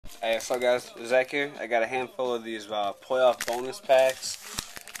Hey, what's up guys? Zach here. I got a handful of these playoff bonus packs.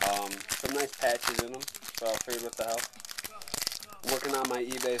 Some nice patches in them, so I figured what the hell. Working on my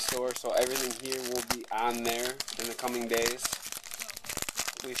eBay store, so everything here will be on there in the coming days.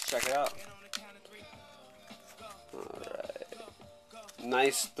 Please check it out. Alright.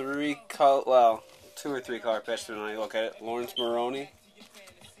 Nice two or three color patch depending on how you look at it. Lawrence Maroney,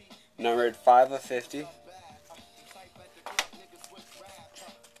 numbered 5 of 50.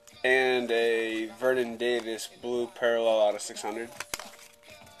 And a Vernon Davis blue parallel out of 600.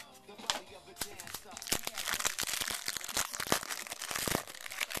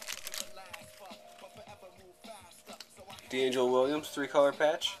 D'Angelo Williams 3-color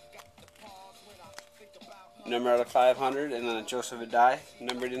patch, number out of 500, and then a Joseph Adai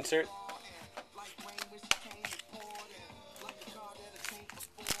numbered insert.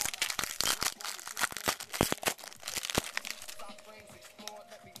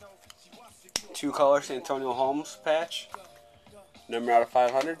 Two-color Santonio Holmes patch, number out of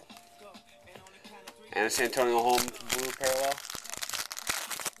 500, and a Santonio Holmes blue parallel.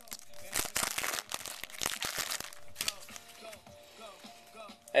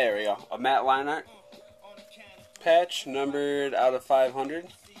 There we go. A Matt Leinart patch, numbered out of 500.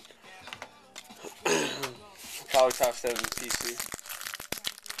 Probably top 7 PC.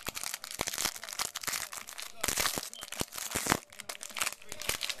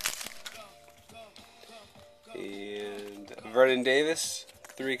 And Vernon Davis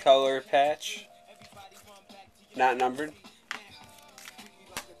 3-color patch, not numbered.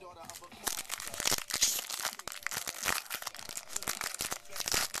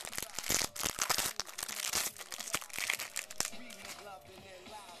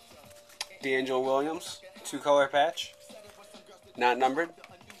 D'Angelo Williams 2-color patch, not numbered.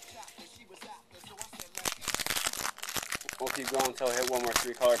 We'll keep going until we hit one more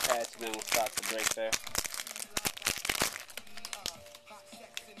 3-color patch, and then we'll stop the break there.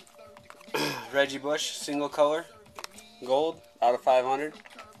 Reggie Bush single color gold out of 500.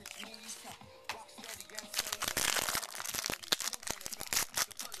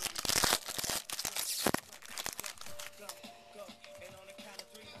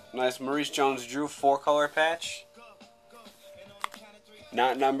 Nice Maurice Jones-Drew 4-color patch,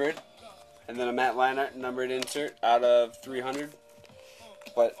 not numbered, and then a Matt Leinart numbered insert out of 300,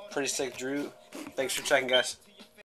 but pretty sick Drew. Thanks for checking, guys.